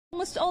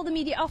Almost all the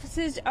media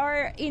offices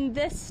are in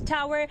this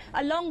tower,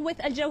 along with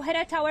Al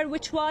Jawhara Tower,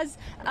 which was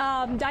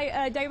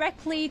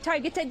directly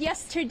targeted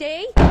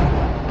yesterday.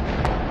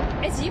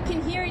 As you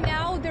can hear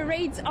now, the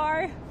raids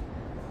are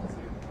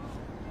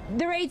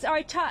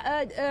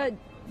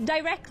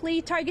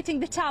directly targeting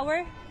the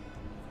tower.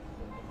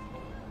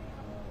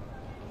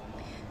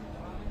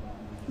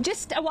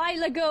 Just a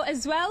while ago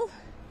as well.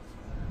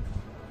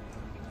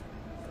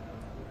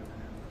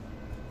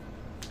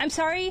 I'm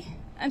sorry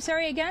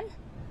again.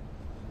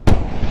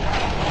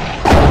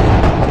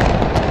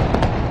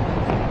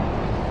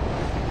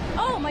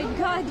 Oh my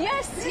God,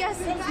 yes,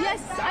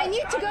 I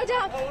need to go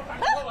down.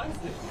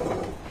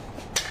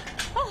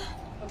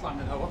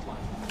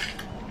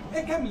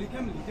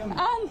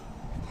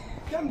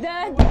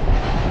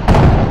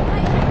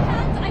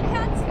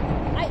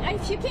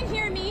 If you can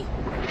hear me,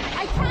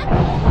 I can't.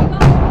 Oh my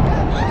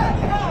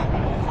God.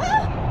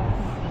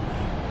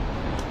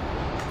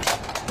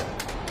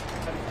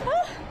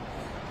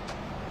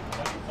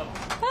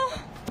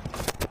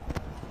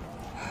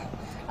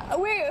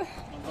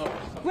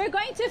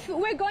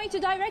 We're going to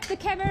direct the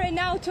camera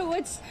now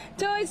towards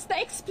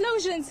the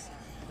explosions.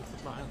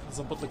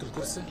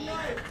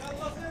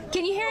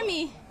 Can you hear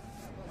me?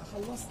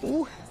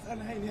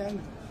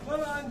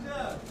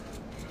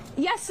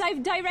 Yes,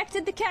 I've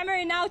directed the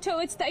camera now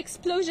towards the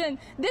explosion.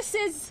 This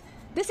is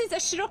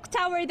Airstrike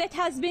Tower that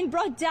has been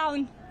brought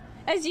down.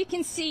 As you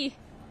can see,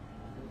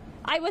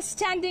 I was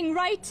standing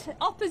right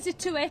opposite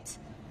to it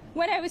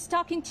when I was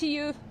talking to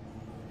you.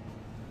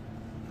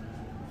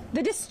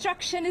 The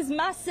destruction is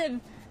massive.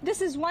 This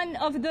is one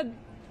of the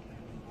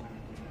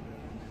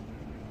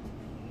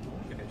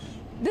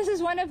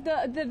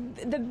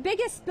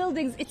biggest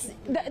buildings.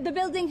 The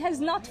building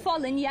has not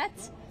fallen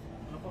yet.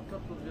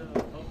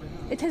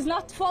 It has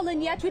not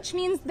fallen yet, which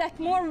means that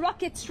more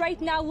rockets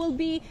right now will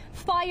be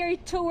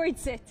fired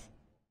towards it.